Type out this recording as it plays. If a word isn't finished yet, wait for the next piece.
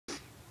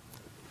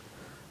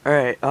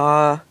Alright,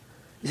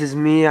 this is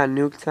me on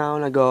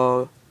Nuketown. I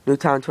go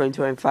Nuketown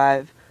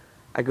 2025.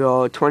 I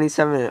go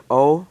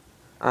 27-0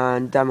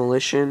 on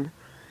Demolition.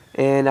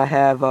 And I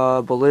have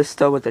a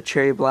Ballista with a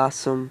Cherry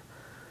Blossom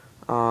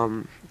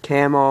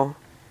camo.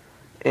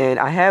 And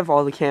I have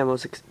all the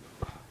camos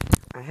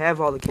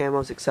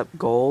except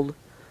gold.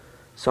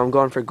 So I'm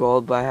going for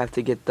gold, but I have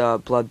to get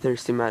the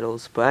Bloodthirsty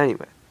medals. But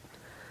anyway,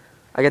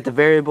 I get the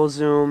variable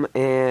zoom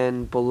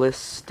and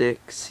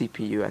ballistic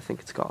CPU, I think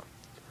it's called.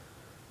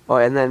 Oh,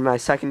 and then my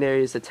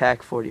secondary is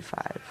attack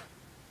 45.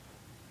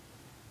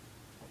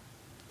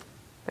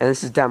 And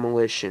this is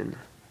demolition.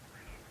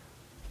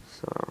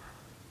 So,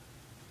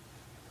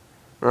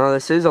 well,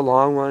 this is a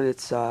long one.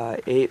 It's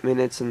 8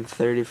 minutes and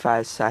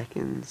 35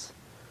 seconds.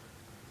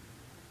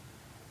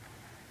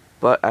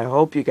 But I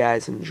hope you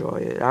guys enjoy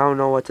it. I don't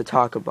know what to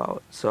talk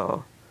about,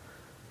 so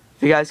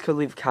if you guys could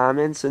leave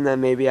comments, and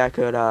then maybe I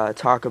could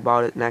talk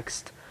about it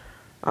next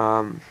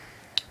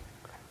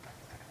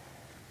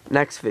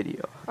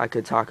video. I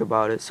could talk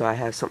about it, so I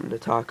have something to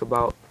talk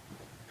about.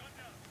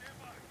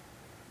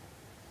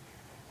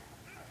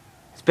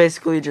 It's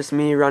basically just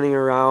me running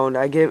around.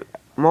 I get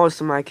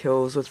most of my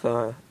kills with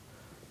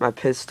my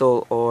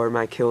pistol or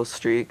my kill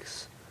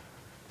streaks.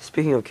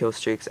 Speaking of kill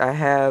streaks, I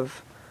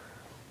have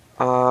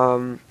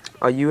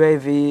a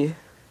UAV,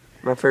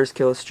 my first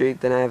kill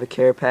streak, then I have a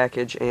care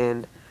package,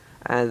 and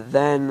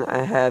then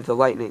I have the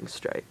lightning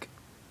strike.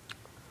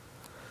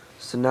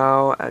 So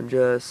now I'm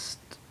just,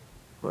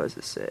 what does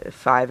it say,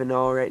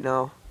 5-0 right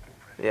now?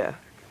 Yeah.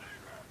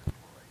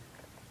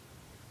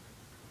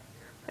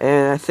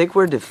 And I think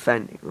we're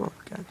defending. Oh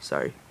god,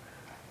 sorry.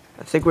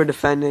 I think we're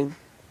defending.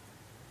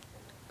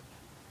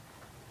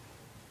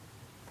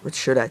 What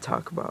should I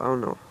talk about? I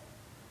don't know.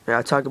 Yeah,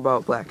 I'll talk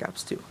about Black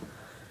Ops 2.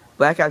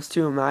 Black Ops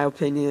 2, in my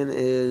opinion,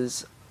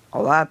 is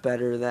a lot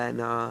better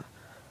than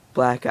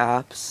Black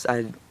Ops.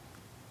 I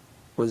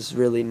was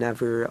really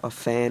never a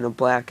fan of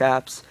Black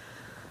Ops.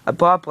 I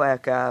bought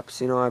Black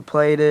Ops, I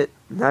played it,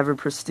 never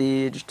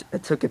prestiged. I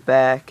took it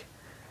back,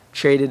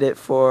 traded it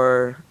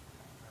for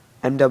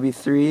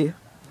MW3.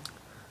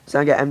 So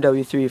I got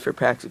MW3 for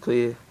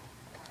practically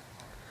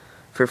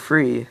for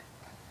free.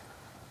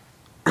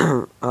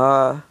 The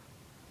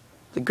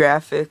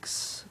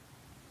graphics,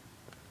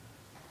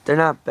 they're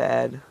not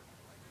bad.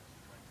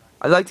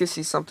 I'd like to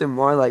see something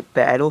more like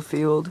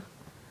Battlefield,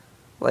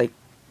 like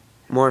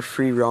more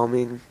free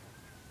roaming,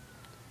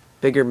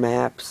 bigger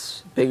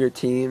maps, bigger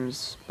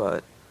teams,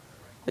 but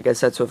I guess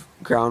that's what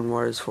Ground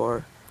War is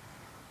for.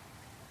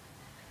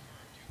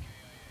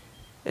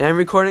 And I'm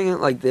recording it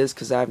like this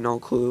because I have no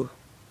clue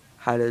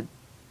how to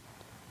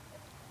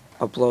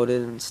upload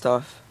it and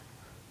stuff.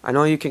 I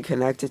know you can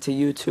connect it to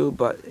YouTube,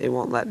 but it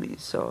won't let me,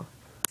 so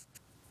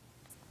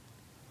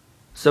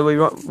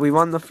we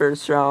won the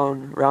first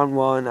round. Round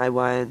 1, I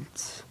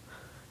went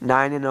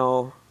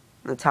 9-0.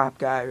 The top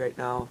guy right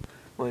now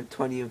went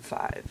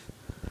 20-5.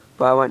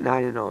 But I went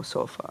 9-0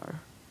 so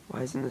far.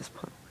 Why isn't this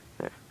put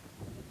there?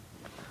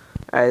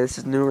 Alright, this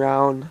is new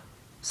round.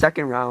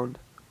 Second round.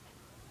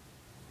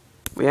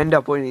 We end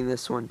up winning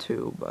this one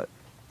too, but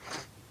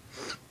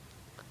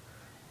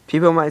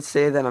people might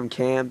say that I'm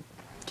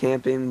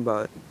camping,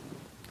 but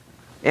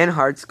and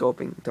hard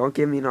scoping. Don't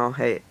give me no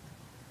hate.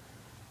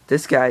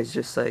 This guy's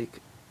just like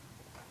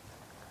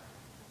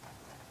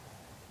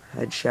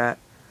headshot.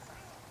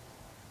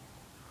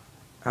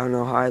 I don't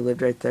know how I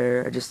lived right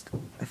there.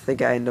 I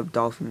think I ended up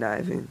dolphin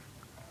diving.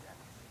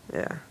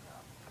 Yeah.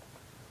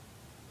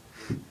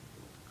 But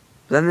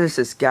then there's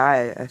this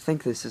guy. I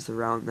think this is the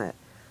round that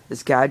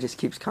this guy just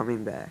keeps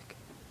coming back.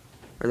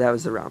 Or that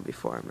was the round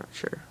before, I'm not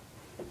sure.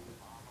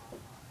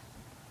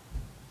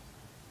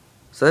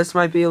 So this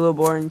might be a little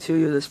boring to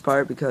you, this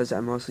part, because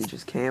I mostly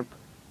just camp.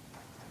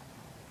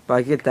 But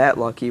I get that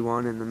lucky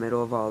one in the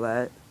middle of all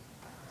that.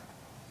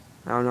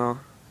 I don't know.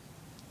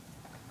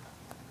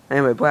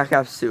 Anyway, Black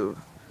Ops 2.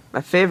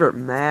 My favorite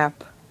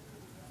map.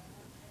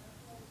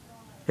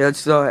 Here,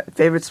 let's go.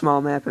 Favorite small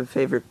map and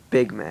favorite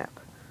big map.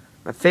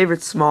 My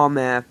favorite small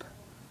map,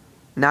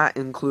 not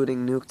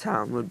including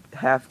Nuketown, would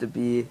have to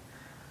be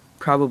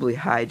probably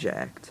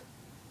Hijacked.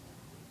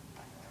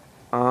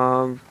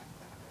 I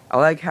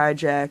like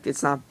Hijacked.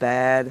 It's not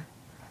bad.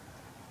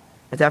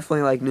 I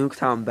definitely like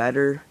Nuketown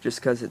better,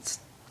 just because it's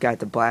got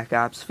the Black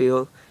Ops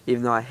feel,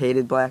 even though I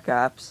hated Black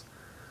Ops.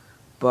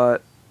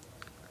 But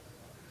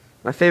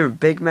my favorite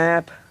big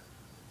map.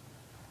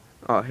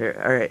 Oh,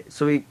 here. Alright,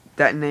 so we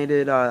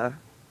detonated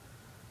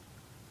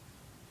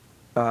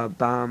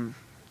bomb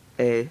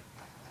A.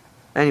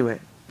 Anyway,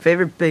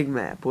 favorite big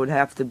map would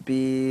have to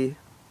be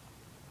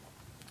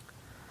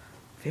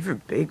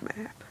favorite big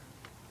map.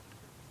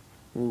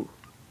 Ooh.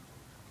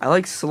 I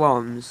like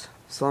Slums.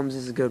 Slums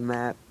is a good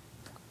map.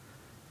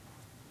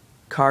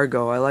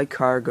 Cargo. I like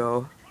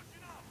Cargo.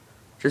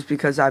 Just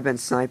because I've been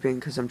sniping,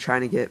 because I'm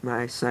trying to get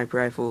my sniper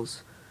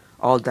rifles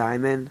all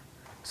diamond.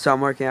 So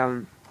I'm working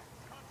on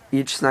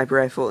each sniper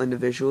rifle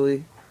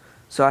individually.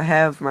 So I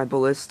have my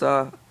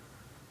ballista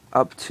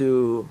up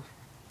to,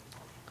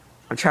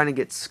 I'm trying to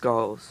get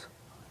skulls.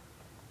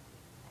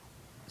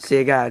 See,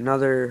 I got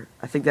another,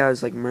 I think that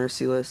was like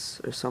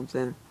Merciless or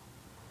something.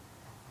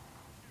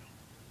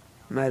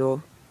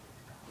 Medal.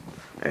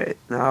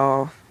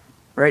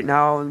 Right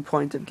now in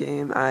point of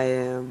game, I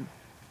am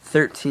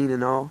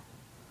 13-0.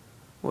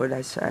 What did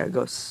I say? I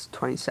go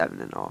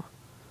 27-0.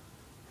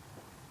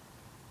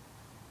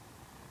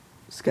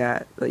 It's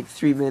got like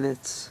 3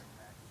 minutes.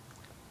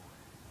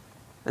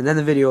 And then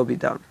the video will be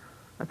done.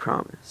 I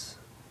promise.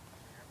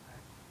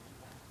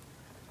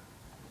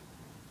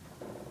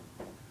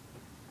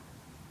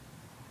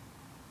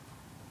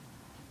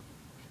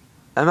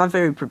 I'm not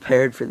very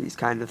prepared for these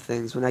kind of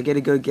things. When I get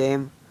a good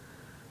game,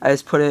 I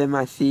just put it in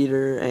my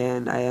theater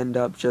and I end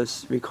up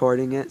just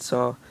recording it.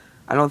 So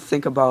I don't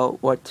think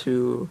about what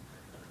to,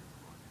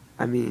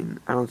 I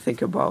don't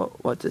think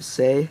about what to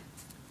say.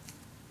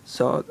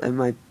 So it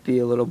might be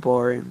a little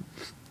boring.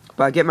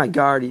 But I get my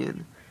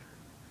Guardian.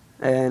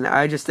 And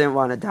I just didn't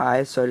want to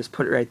die, so I just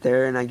put it right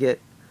there, and I get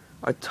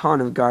a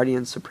ton of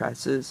Guardian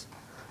suppresses.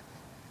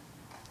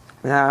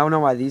 And I don't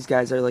know why these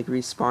guys are like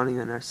respawning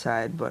on our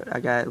side, but I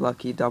got a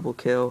lucky double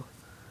kill.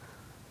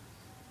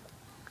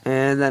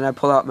 And then I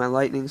pull out my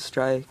lightning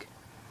strike.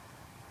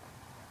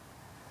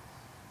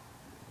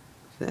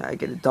 Then I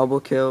get a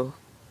double kill.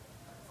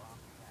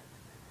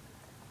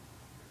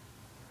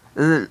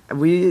 And then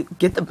we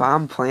get the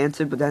bomb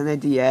planted, but then they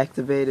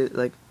deactivate it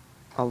like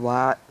a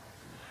lot.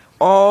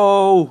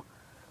 Oh!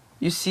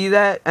 You see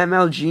that?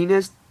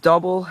 MLGness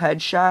double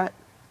headshot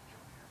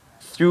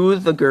through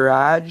the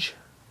garage.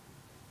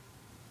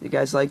 You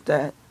guys like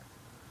that?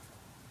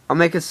 I'll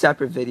make a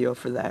separate video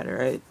for that,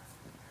 alright?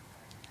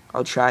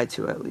 I'll try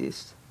to at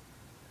least.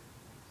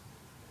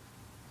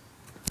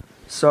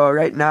 So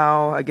right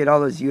now I get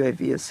all those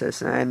UAV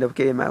assists and I end up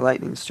getting my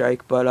lightning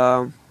strike, but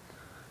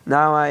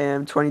now I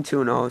am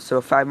 22-0, so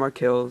 5 more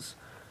kills.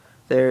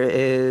 There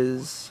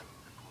is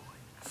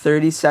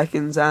 30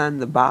 seconds on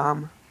the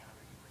bomb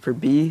for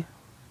B.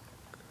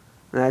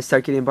 And I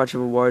start getting a bunch of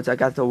awards. I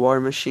got the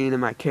war machine in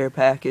my care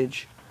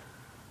package.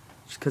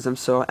 Just because I'm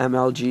so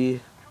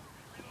MLG.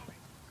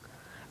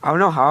 I don't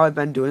know how I've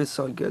been doing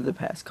so good the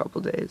past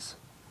couple days.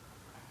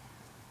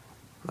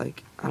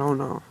 Like, I don't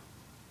know.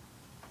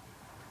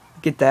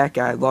 Get that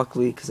guy,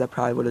 luckily, because I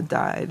probably would have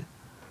died.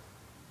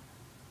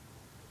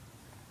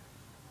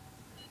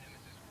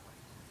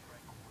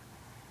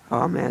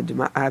 Oh man, dude,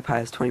 my iPad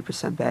has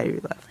 20% battery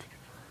left.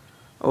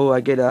 Oh,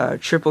 I get a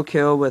triple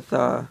kill with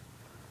the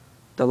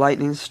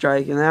lightning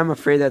strike, and then I'm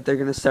afraid that they're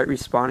gonna start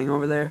respawning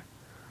over there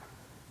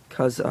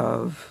because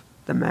of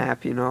the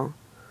map, you know.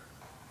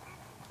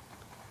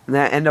 And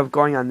then I end up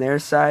going on their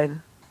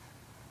side.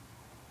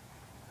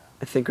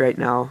 I think right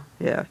now,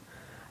 yeah.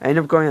 I end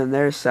up going on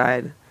their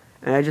side,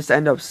 and I just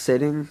end up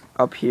sitting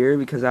up here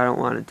because I don't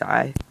want to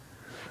die.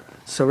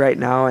 So right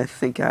now, I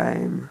think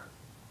I'm,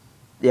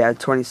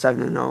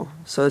 27-0.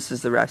 So this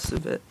is the rest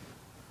of it.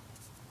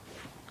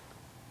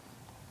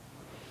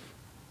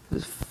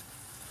 There's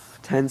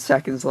 10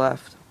 seconds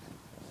left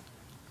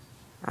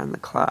on the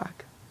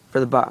clock for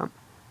the bomb.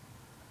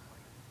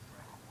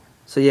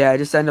 So yeah, I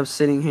just end up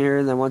sitting here,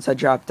 and then once I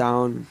drop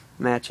down,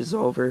 match is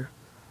over.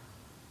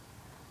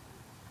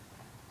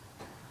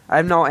 I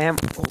have no ammo.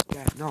 Oh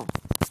god, no.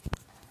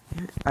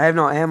 I have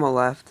no ammo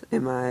left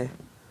in my.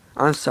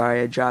 I'm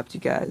sorry, I dropped you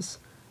guys.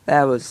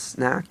 That was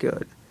not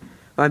good.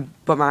 But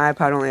my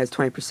iPod only has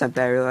 20%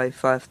 battery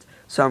life left,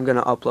 so I'm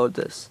gonna upload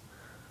this.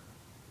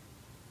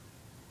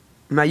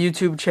 My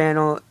YouTube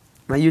channel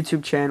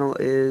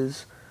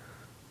is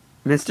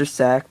Mr.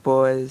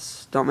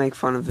 Sackboys. Don't make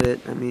fun of it.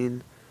 I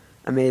mean,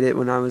 I made it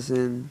when I was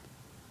in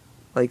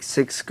like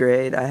 6th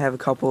grade. I have a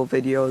couple of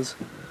videos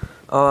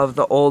of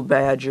the old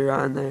Badger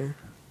on there.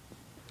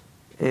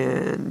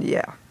 And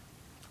yeah.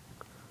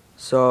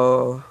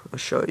 So I'll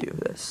show you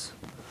this.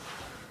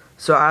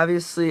 So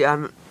obviously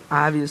I'm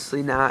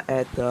not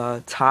at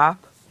the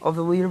top of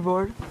the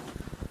leaderboard.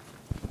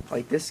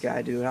 Like this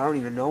guy, dude. I don't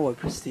even know what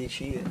prestige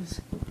he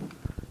is.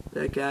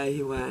 That guy,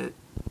 he went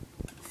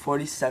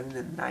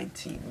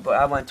 47-19. But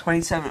I went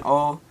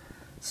 27-0,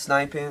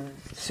 sniping,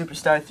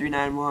 Superstar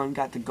 391,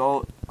 got the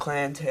GOAT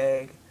clan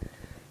tag.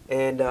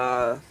 And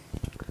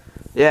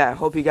yeah, I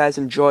hope you guys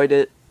enjoyed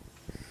it.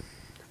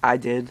 I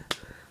did.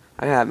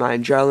 I got my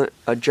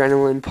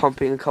adrenaline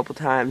pumping a couple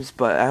times,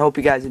 but I hope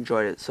you guys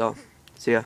enjoyed it. So, see ya.